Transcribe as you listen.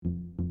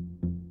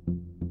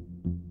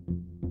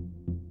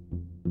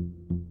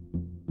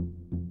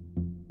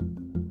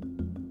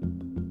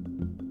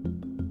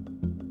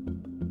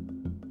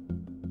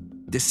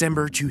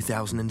December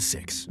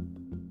 2006.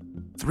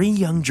 3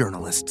 young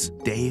journalists,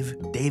 Dave,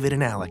 David,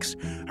 and Alex,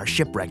 are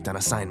shipwrecked on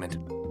assignment.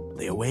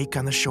 They awake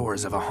on the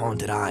shores of a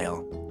haunted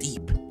isle,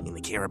 deep in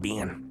the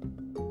Caribbean.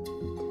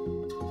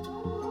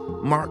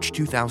 March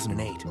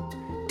 2008.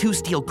 2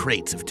 steel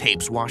crates of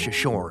tapes wash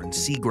ashore in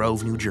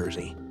Seagrove, New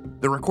Jersey.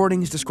 The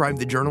recordings describe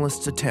the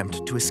journalists'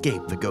 attempt to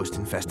escape the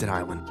ghost-infested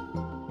island.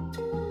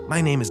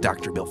 My name is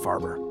Dr. Bill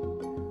Farber.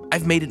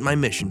 I've made it my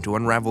mission to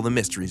unravel the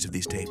mysteries of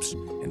these tapes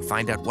and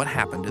find out what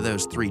happened to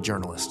those 3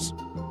 journalists.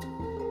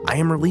 I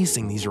am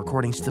releasing these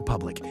recordings to the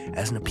public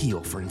as an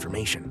appeal for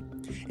information.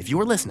 If you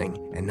are listening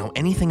and know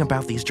anything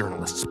about these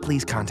journalists,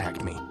 please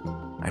contact me.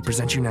 I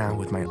present you now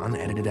with my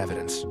unedited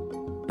evidence,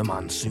 the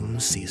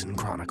Monsoon Season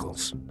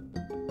Chronicles.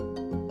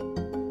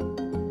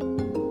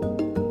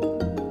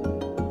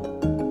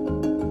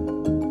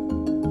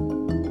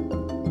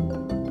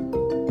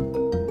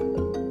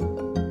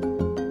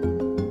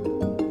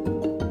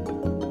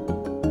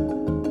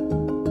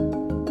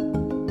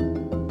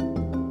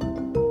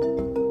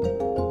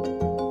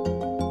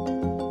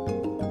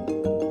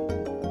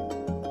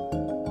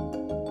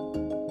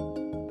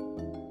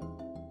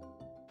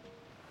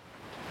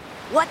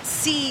 What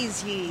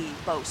sees ye,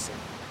 bosun?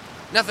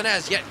 Nothing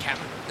as yet,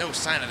 Captain. No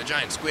sign of the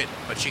giant squid,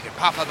 but she could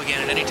pop up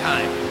again at any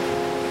time.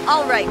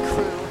 All right,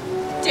 crew.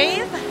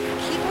 Dave,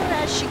 keep her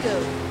as she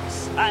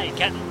goes. Aye,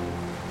 Captain.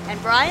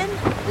 And Brian,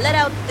 let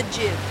out the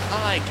jib.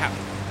 Aye,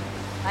 Captain.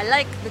 I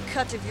like the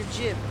cut of your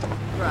jib,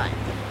 Brian.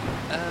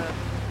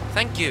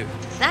 Thank you.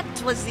 That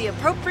was the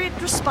appropriate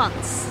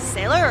response,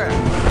 sailor.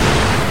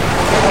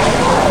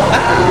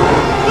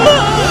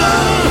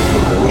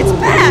 It's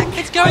back!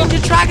 It's going to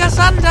drag us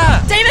under!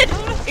 David,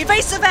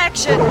 evasive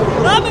action!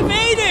 I'm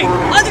evading!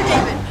 Other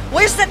David,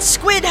 where's that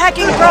squid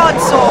hacking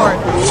broadsword?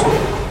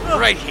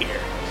 Right here.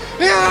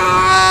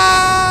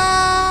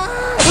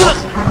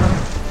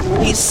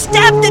 He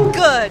stabbed it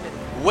good!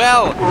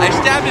 Well, I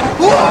stabbed it.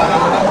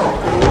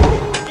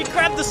 He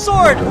grabbed the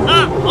sword!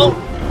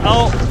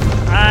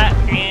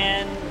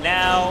 And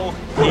now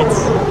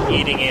it's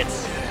eating it.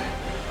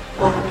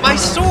 My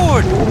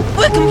sword!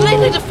 We're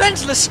completely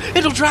defenseless!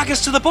 It'll drag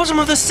us to the bottom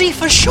of the sea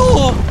for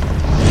sure!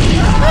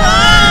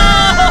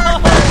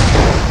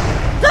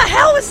 The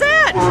hell was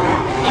that?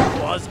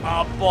 It was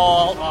a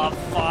ball of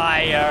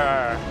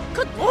fire.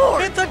 Good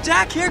lord! Hit the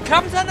deck! Here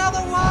comes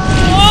another one!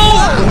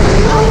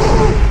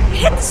 It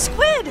hit the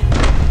squid!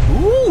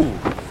 Ooh,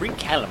 free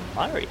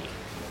calamari.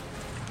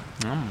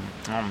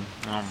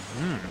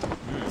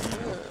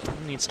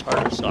 Needs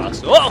tartar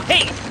sauce. Oh,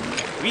 hey!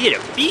 We hit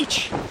a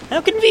beach.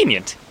 How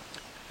convenient.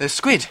 The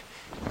squid,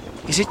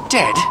 is it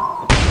dead?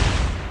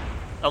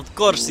 Of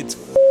course it's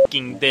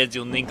f***ing dead,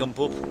 you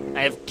nincompoop.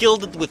 I have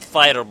killed it with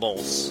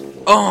fireballs.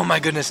 Oh my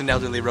goodness, an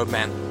elderly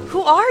roadman.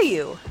 Who are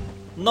you?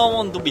 No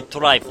one to be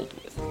trifled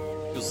with.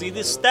 You see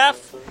this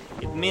staff?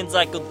 It means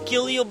I could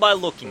kill you by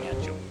looking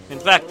at you. In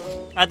fact,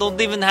 I don't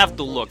even have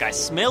to look. I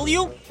smell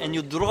you, and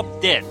you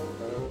drop dead.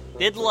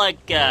 Dead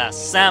like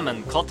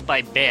salmon caught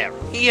by bear.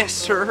 Yes,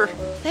 sir.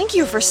 Thank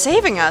you for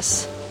saving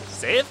us.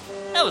 Save?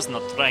 I was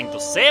not trying to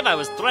save, I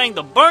was trying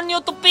to burn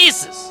you to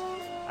pieces.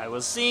 I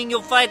was seeing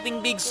you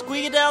fighting big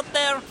squid out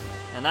there,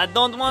 and I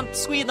don't want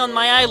squid on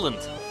my island.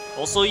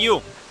 Also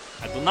you.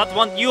 I do not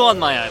want you on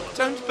my island.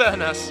 Don't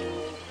burn us.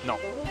 No,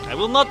 I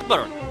will not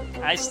burn.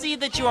 I see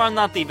that you are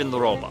not even the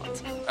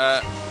robot.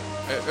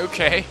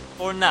 Okay.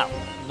 For now.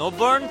 No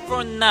burn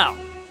for now.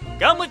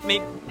 Come with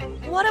me.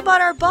 What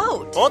about our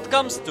boat? Boat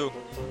comes too.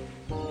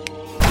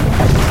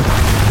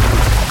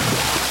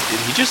 Did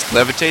he just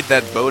levitate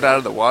that boat out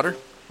of the water?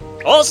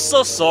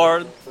 Also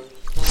sword.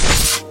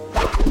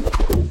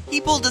 He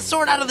pulled the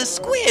sword out of the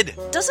squid!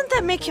 Doesn't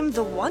that make him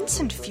the once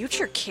and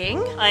future king?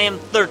 I am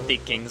 30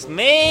 kings,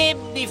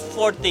 maybe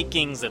 40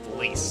 kings at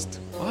least.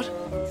 What?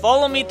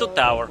 Follow me to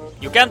tower.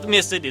 You can't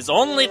miss it. It's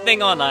only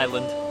thing on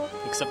island.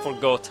 Except for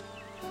goat.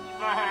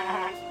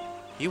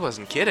 He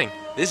wasn't kidding.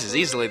 This is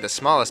easily the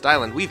smallest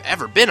island we've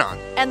ever been on.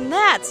 And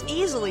that's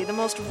easily the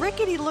most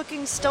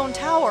rickety-looking stone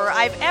tower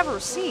I've ever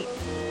seen.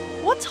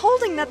 What's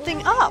holding that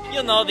thing up?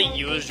 You know the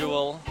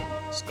usual.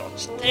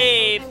 Scotch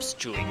tapes,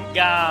 chewing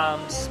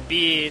gum,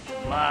 spit,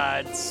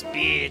 mud,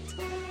 spit.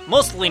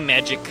 Mostly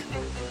magic.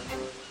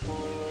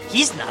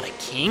 He's not a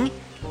king.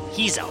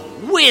 He's a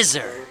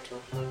wizard.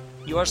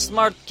 You're a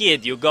smart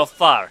kid. You go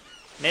far.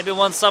 Maybe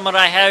one summer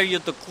I hire you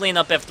to clean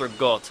up after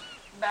goat.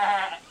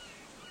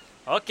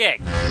 Okay.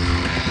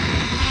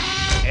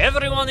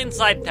 Everyone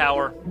inside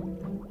tower.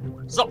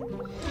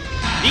 So,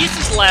 this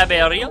is lab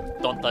area.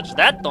 Don't touch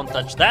that, don't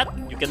touch that.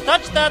 You can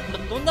touch that,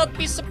 but do not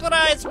be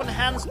surprised when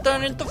hands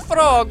turn into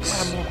frogs.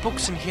 There are more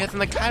books in here than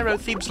the Cairo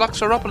Thebes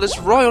Luxoropolis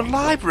Royal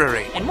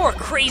Library. And more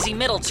crazy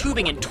metal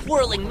tubing and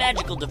twirling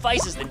magical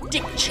devices than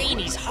Dick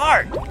Cheney's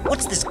heart.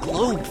 What's this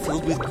globe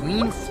filled with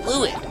green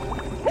fluid?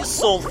 A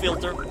soul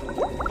filter.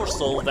 Or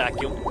soul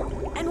vacuum.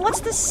 And what's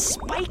this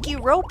spiky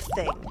rope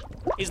thing?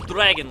 Is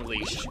dragon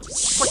leash.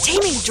 For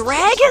taming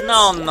dragons?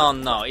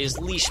 No. Is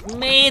leash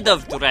made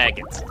of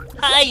dragons.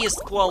 Highest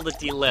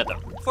quality leather.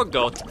 For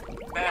goat.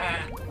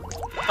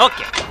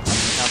 Okay.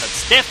 Now that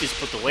Steph is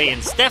put away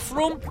in Steph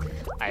room,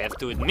 I have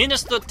to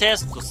administer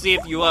tests to see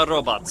if you are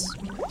robots.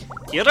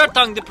 Here are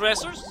tongue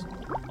depressors.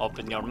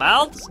 Open your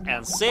mouths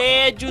and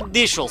say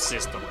judicial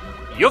system.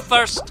 You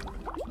first.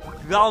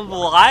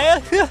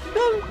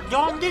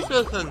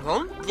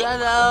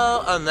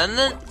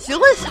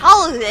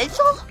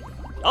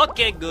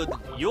 Okay, good.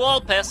 You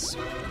all pass.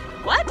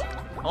 What?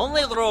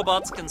 Only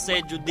robots can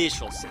say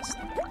judicial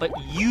system. But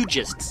you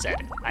just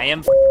said it. I am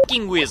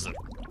f***ing wizard.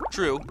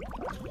 True.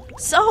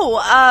 So,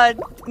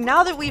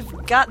 now that we've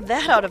got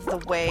that out of the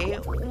way,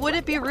 would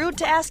it be rude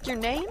to ask your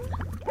name?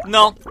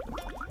 No.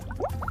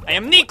 I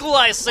am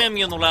Nikolai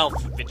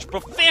Semyonovich,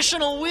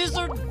 professional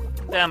wizard,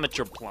 and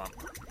amateur plumber.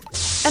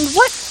 And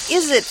what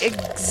is it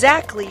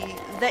exactly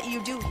that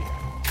you do here?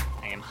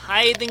 I am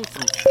hiding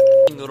from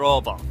f***ing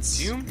robots.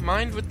 Do you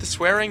mind with the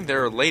swearing?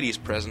 There are ladies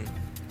present.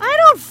 I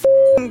don't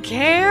f***ing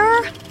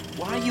care.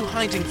 Why are you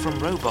hiding from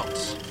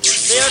robots?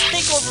 They are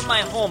taking over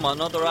my home on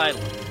another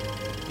island.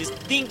 This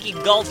dinky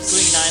Gulf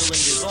Green Island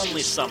is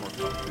only summer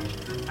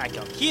fun. I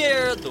come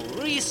here, do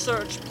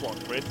research, plot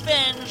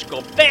revenge,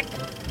 go back,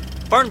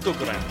 burn to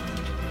ground.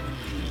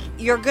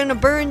 You're gonna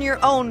burn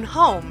your own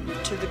home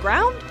to the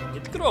ground?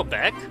 It grow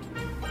back.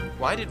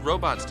 Why did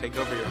robots take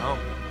over your home?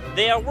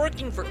 They are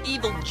working for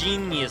evil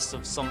genius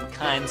of some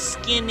kind.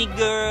 Skinny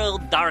girl,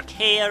 dark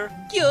hair,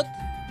 cute,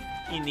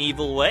 in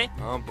evil way.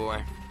 Oh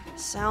boy.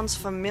 Sounds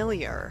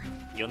familiar.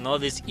 You know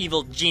this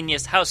evil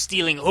genius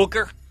house-stealing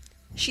hooker?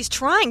 She's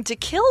trying to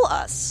kill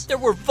us. There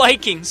were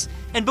Vikings,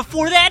 and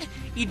before that,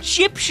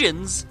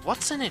 Egyptians.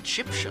 What's an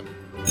Egyptian?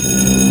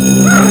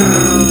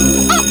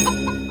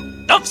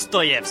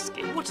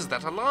 Dostoevsky. What does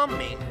that alarm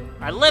mean?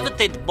 I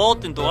levitate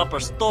boat into upper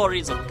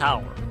stories of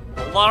tower.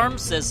 Alarm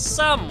says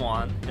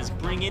someone is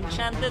bringing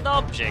enchanted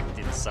object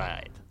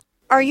inside.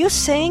 Are you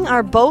saying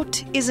our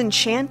boat is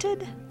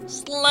enchanted?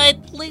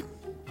 Slightly.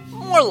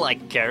 More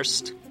like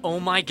cursed. Oh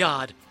my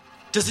god.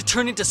 Does it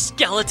turn into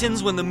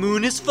skeletons when the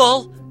moon is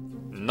full?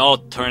 No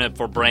turnip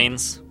for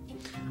brains.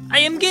 I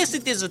am guess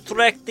it is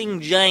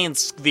attracting giant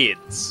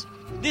squids.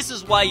 This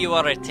is why you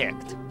are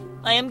attacked.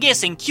 I am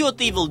guessing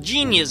cute evil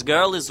genius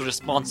girl is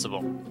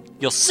responsible.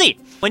 You'll see,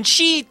 when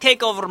she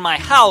take over my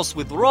house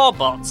with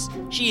robots,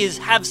 she is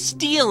have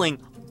stealing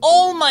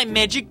all my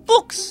magic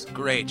books.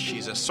 Great,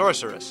 she's a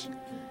sorceress.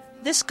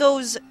 This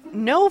goes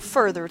no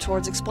further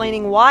towards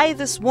explaining why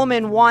this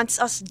woman wants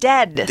us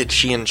dead. Did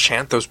she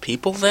enchant those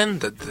people then?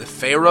 The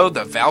Pharaoh,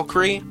 the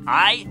Valkyrie?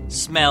 I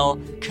smell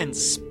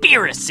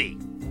conspiracy.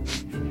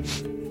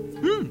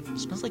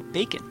 Smells like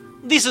bacon.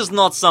 This is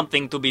not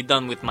something to be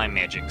done with my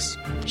magics.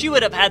 She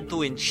would have had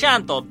to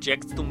enchant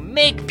objects to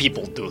make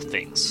people do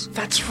things.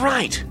 That's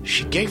right.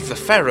 She gave the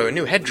Pharaoh a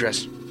new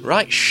headdress.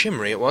 Right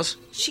shimmery it was.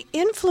 She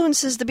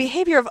influences the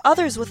behavior of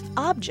others with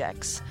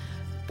objects.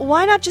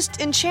 Why not just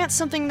enchant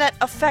something that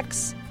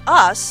affects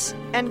us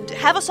and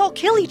have us all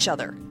kill each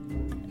other?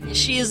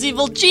 She is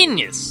evil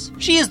genius.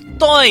 She is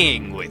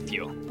toying with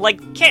you.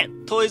 Like cat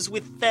toys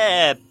with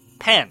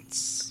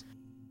pants.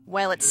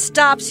 Well, it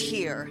stops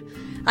here.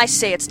 I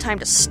say it's time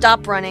to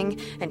stop running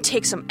and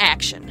take some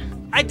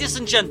action. I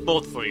disenchant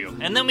both for you,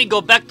 and then we go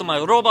back to my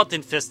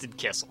robot-infested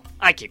castle.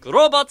 I kick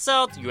robots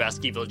out, you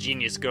ask evil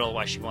genius girl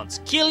why she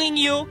wants killing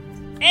you.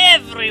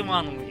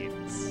 Everyone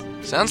wins.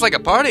 Sounds like a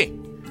party.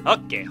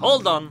 Okay,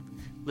 hold on.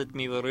 Let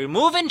me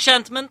remove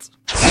enchantment.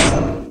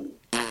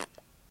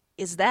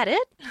 Is that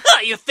it?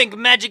 You think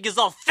magic is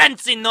all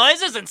fancy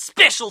noises and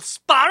special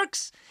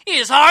sparks? It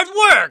is hard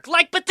work,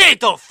 like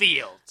potato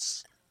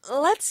fields.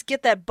 Let's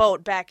get that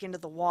boat back into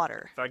the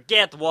water.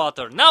 Forget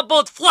water. Now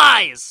boat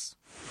flies!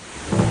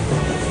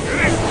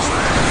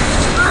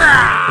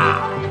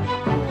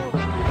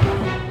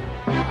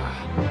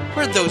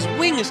 Where'd those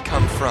wings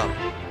come from?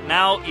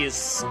 Now is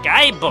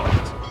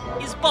Skyboat.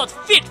 Is boat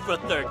fit for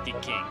 30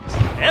 kings.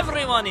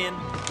 Everyone in.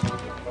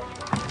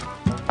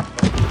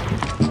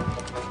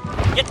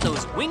 Get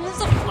those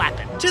wings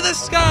a-flapping. To the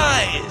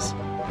skies!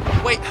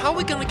 Wait, how are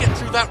we gonna get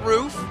through that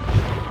roof?